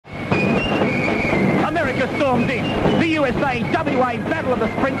storms in. The USA-WA Battle of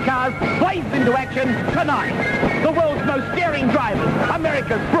the Sprint Cars blazes into action tonight. The world's most daring drivers,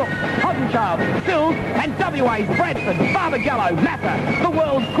 America's Brooks, Hoddenchild, Sills, and WA's Bradford, Barbagallo, Massa, the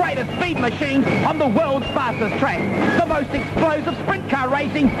world's greatest speed machines on the world's fastest track. The most explosive sprint car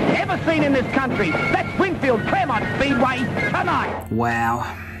racing ever seen in this country. That's Winfield Claremont Speedway tonight. Wow.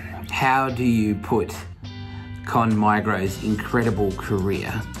 How do you put Con Migro's incredible career,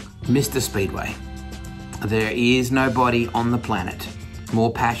 Mr. Speedway? There is nobody on the planet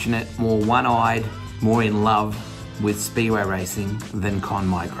more passionate, more one-eyed, more in love with speedway racing than Con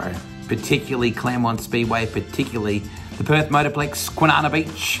Migro. Particularly Claremont Speedway, particularly the Perth Motorplex, Kwinana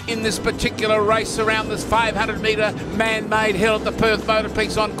Beach. In this particular race around this 500-metre man-made hill at the Perth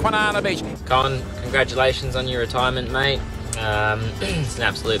Motorplex on Kwinana Beach. Con, congratulations on your retirement, mate. It's an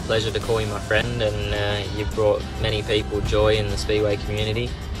absolute pleasure to call you my friend, and you've brought many people joy in the Speedway community.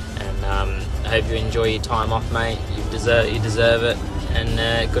 And I hope you enjoy your time off, mate. You deserve it.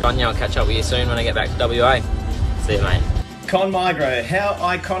 And good on you. I'll catch up with you soon when I get back to WA. See you, mate. Con Migro, how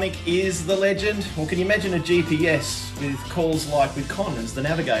iconic is the legend? Well, can you imagine a GPS with calls like with Con as the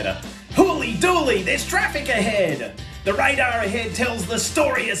navigator? Hooly dooly, there's traffic ahead! The radar ahead tells the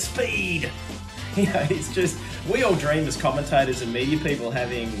story of speed! You know, it's just, we all dream as commentators and media people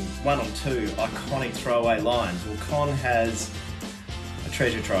having one or two iconic throwaway lines. Well, Con has a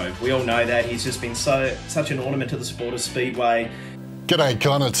treasure trove. We all know that. He's just been such an ornament to the sport of speedway. G'day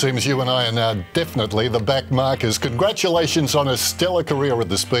Con, it seems you and I are now definitely the back markers. Congratulations on a stellar career at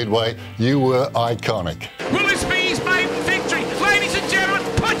the Speedway. You were iconic. Will this be his maiden victory? Ladies and gentlemen,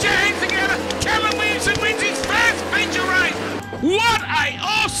 put your hands together. Kevin Williamson wins his first feature race. What an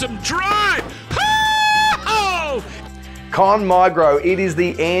awesome drive! Con Migro, it is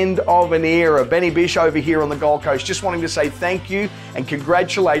the end of an era. Benny Bish over here on the Gold Coast, just wanting to say thank you and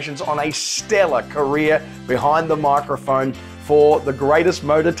congratulations on a stellar career behind the microphone for the greatest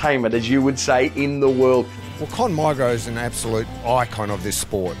motortainment, as you would say, in the world. Well, Con Migro is an absolute icon of this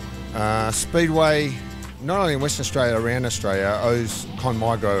sport. Speedway, not only in Western Australia, around Australia, owes Con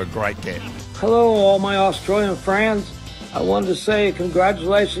Migro a great debt. Hello, all my Australian friends. I wanted to say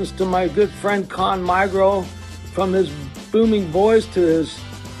congratulations to my good friend Con Migro. From his booming voice to his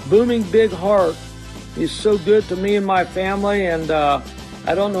booming big heart. He's so good to me and my family, and I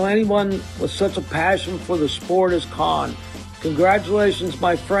don't know anyone with such a passion for the sport as Con. Congratulations,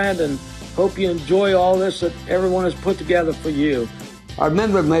 my friend, and hope you enjoy all this that everyone has put together for you. I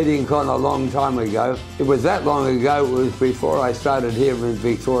remember meeting Con a long time ago. It was that long ago, it was before I started here in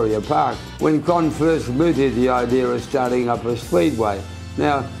Victoria Park, when Con first mooted the idea of starting up a speedway.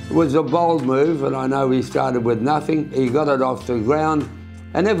 Now, it was a bold move, and I know he started with nothing. He got it off the ground,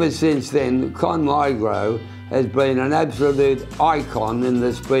 and ever since then, Con Migro has been an absolute icon in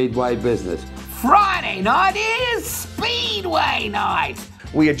the speedway business. Friday night is Speedway night.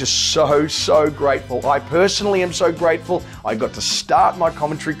 We are just so grateful. I personally am so grateful. I got to start my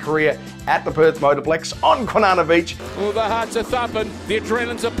commentary career at the Perth Motorplex on Kwinana Beach. Well, the hearts are thumping, the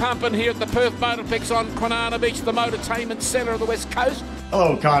adrenaline's are pumping here at the Perth Motorplex on Kwinana Beach, the motortainment centre of the West Coast.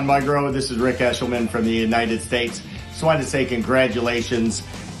 Hello, Con Migro. This is Rick Eshelman from the United States. Just wanted to say congratulations.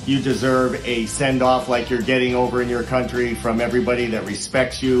 You deserve a send-off like you're getting over in your country from everybody that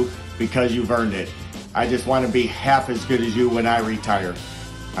respects you because you've earned it. I just want to be half as good as you when I retire.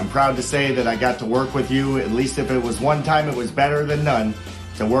 I'm proud to say that I got to work with you. At least if it was one time, it was better than none.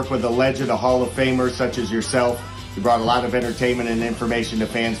 To work with a legend, a Hall of Famer such as yourself, you brought a lot of entertainment and information to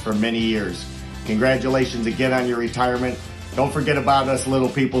fans for many years. Congratulations again on your retirement. Don't forget about us little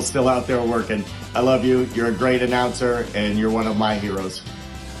people still out there working. I love you. You're a great announcer, and you're one of my heroes.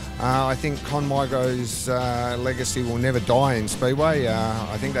 I think Con Migro's legacy will never die in Speedway.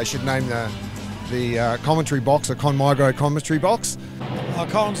 I think they should name the commentary box a Con Migro commentary box.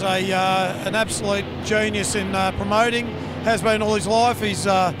 Con's an absolute genius in promoting, has been all his life. He's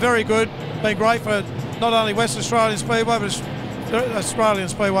very good, been great for not only Western Australian Speedway, but Australian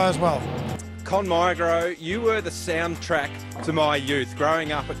Speedway as well. Con Migro, you were the soundtrack to my youth.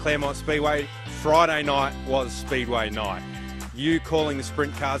 Growing up at Claremont Speedway, Friday night was Speedway night. You calling the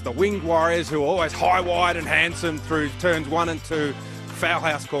sprint cars the winged warriors who are always high, wide and handsome through turns 1 and 2, Foul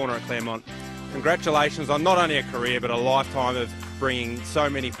House Corner at Claremont. Congratulations on not only a career but a lifetime of bringing so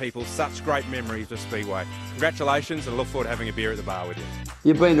many people such great memories of Speedway. Congratulations, and look forward to having a beer at the bar with you.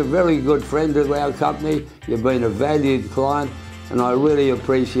 You've been a very good friend of our company, you've been a valued client, and I really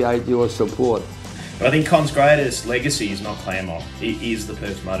appreciate your support. But I think Con's greatest legacy is not Claremont, it is the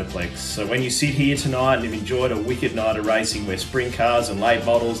Perth Motorplex. So when you sit here tonight and you've enjoyed a wicked night of racing where sprint cars and late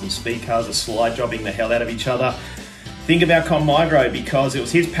models and speed cars are slide jobbing the hell out of each other, I Think about Con Migro, because it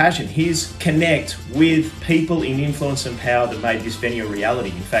was his passion, his connect with people in influence and power that made this venue a reality.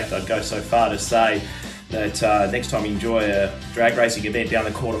 In fact, I'd go so far to say that next time you enjoy a drag racing event down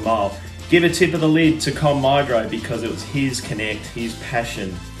the quarter mile, give a tip of the lid to Con Migro, because it was his connect, his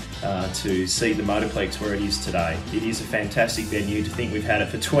passion to see the Motorplex where it is today. It is a fantastic venue. To think we've had it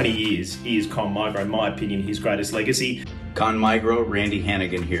for 20 years is Con Migro, in my opinion, his greatest legacy. Con Migro, Randy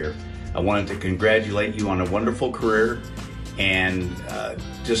Hannigan here. I wanted to congratulate you on a wonderful career and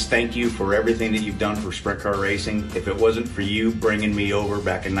just thank you for everything that you've done for sprint car racing. If it wasn't for you bringing me over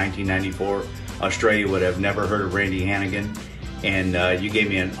back in 1994, Australia would have never heard of Randy Hannigan. And you gave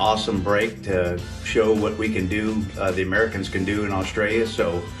me an awesome break to show what we can do, the Americans can do in Australia.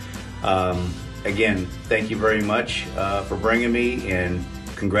 So again, thank you very much for bringing me, and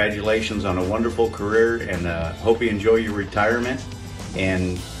congratulations on a wonderful career, and hope you enjoy your retirement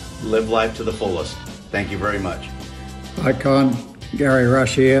and live life to the fullest. Thank you very much. Hi Con, Gary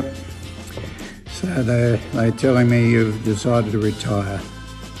Rush here. So they're telling me you've decided to retire.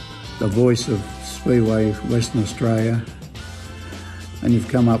 The voice of Speedway Western Australia, and you've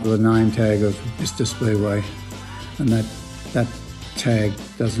come up with a name tag of Mr. Speedway, and that tag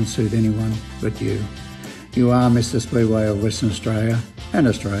doesn't suit anyone but you. You are Mr. Speedway of Western Australia and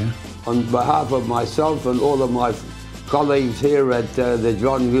Australia. On behalf of myself and all of my colleagues here at the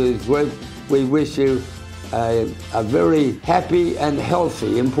John Hughes Group, we wish you a very happy and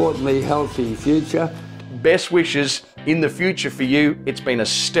healthy, importantly healthy future. Best wishes in the future for you. It's been a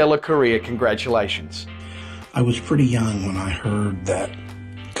stellar career. Congratulations. I was pretty young when I heard that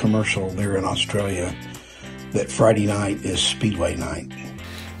commercial there in Australia that Friday night is Speedway night.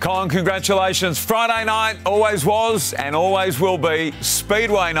 Con, congratulations. Friday night always was and always will be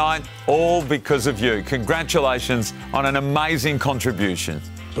Speedway night, all because of you. Congratulations on an amazing contribution.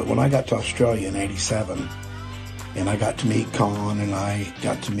 But when I got to Australia in '87, and I got to meet Con and I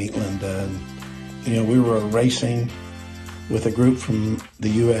got to meet Linda, and we were racing with a group from the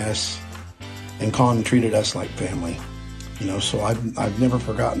US, and Con treated us like family. So I've never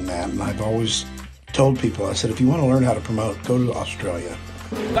forgotten that, and I've always told people, I said, if you want to learn how to promote, go to Australia.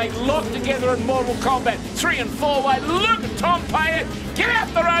 They lock together in Mortal Kombat 3 and 4-way. Look at Tom Payet. Get out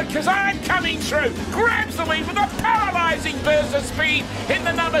the road, because I'm coming through. Grabs the lead with a paralysing burst of speed in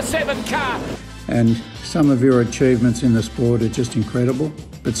the number 7 car. And some of your achievements in the sport are just incredible.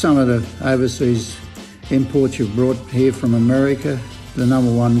 But some of the overseas imports you've brought here from America, the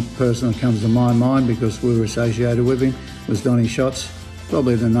number one person that comes to my mind, because we were associated with him, was Donny Schatz.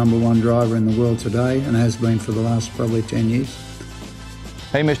 Probably the number one driver in the world today, and has been for the last probably 10 years.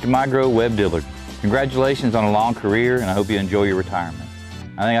 Hey Mr. Migro, Webb Dillard. Congratulations on a long career, and I hope you enjoy your retirement.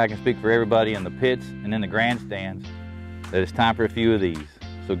 I think I can speak for everybody in the pits and in the grandstands that it's time for a few of these.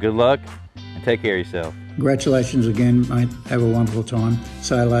 So good luck and take care of yourself. Congratulations again, mate. Have a wonderful time.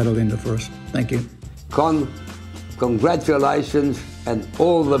 Say hello to Linda for us. Thank you. Con, congratulations and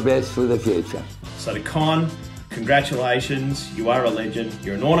all the best for the future. So to Con, congratulations. You are a legend.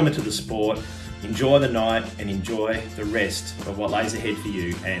 You're an ornament to the sport. Enjoy the night and enjoy the rest of what lays ahead for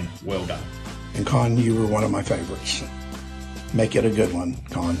you, and well done. And Con, you were one of my favorites. Make it a good one,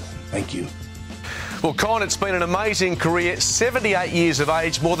 Con. Thank you. Well, Con, it's been an amazing career, 78 years of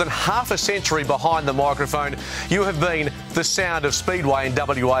age, more than half a century behind the microphone. You have been the sound of Speedway in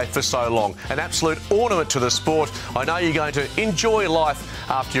WA for so long, an absolute ornament to the sport. I know you're going to enjoy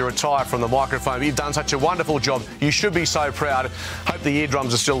life after you retire from the microphone. You've done such a wonderful job. You should be so proud. Hope the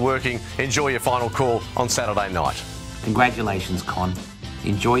eardrums are still working. Enjoy your final call on Saturday night. Congratulations, Con.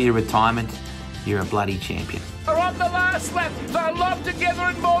 Enjoy your retirement. You're a bloody champion. Are on the last lap. They're locked together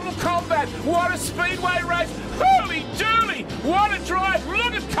in Mortal Kombat. What a speedway race. Holy dooly. What a drive.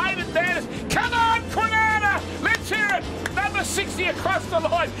 Look at Caden Dennis. Come on, Quinana. Let's hear it. Number 60 across the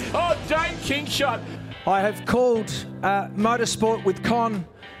line. Oh, Dane Kingshot. I have called motorsport with Con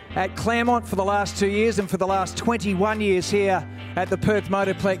at Claremont for the last 2 years, and for the last 21 years here at the Perth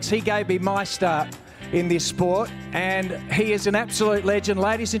Motorplex. He gave me my start in this sport, and he is an absolute legend.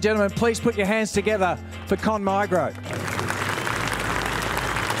 Ladies and gentlemen, please put your hands together for Con Migro.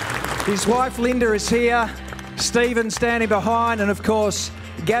 His wife Linda is here, Stephen standing behind, and of course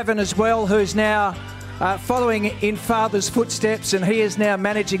Gavin as well, who's now following in father's footsteps, and he is now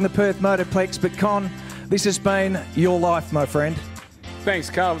managing the Perth Motorplex. But Con, this has been your life, my friend. Thanks,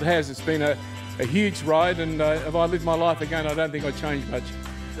 Carl. It has. It's been a huge ride, and if I lived my life again, I don't think I'd change much.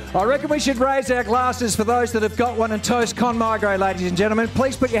 I reckon we should raise our glasses for those that have got one and toast Con Migro, ladies and gentlemen.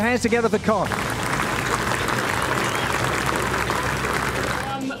 Please put your hands together for Con.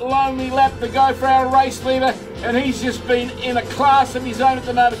 One lonely lap to go for our race leader, and he's just been in a class of his own at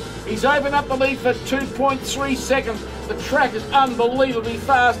the moment. He's opened up the lead for 2.3 seconds. The track is unbelievably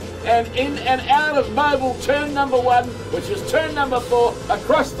fast, and in and out of Mobile, turn number 1, which is turn number 4,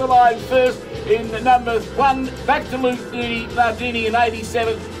 across the line first in the number 1, back to Luke Nardini in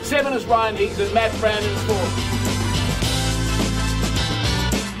 87. 7 is Ryan Higgs and Matt Brandon 4.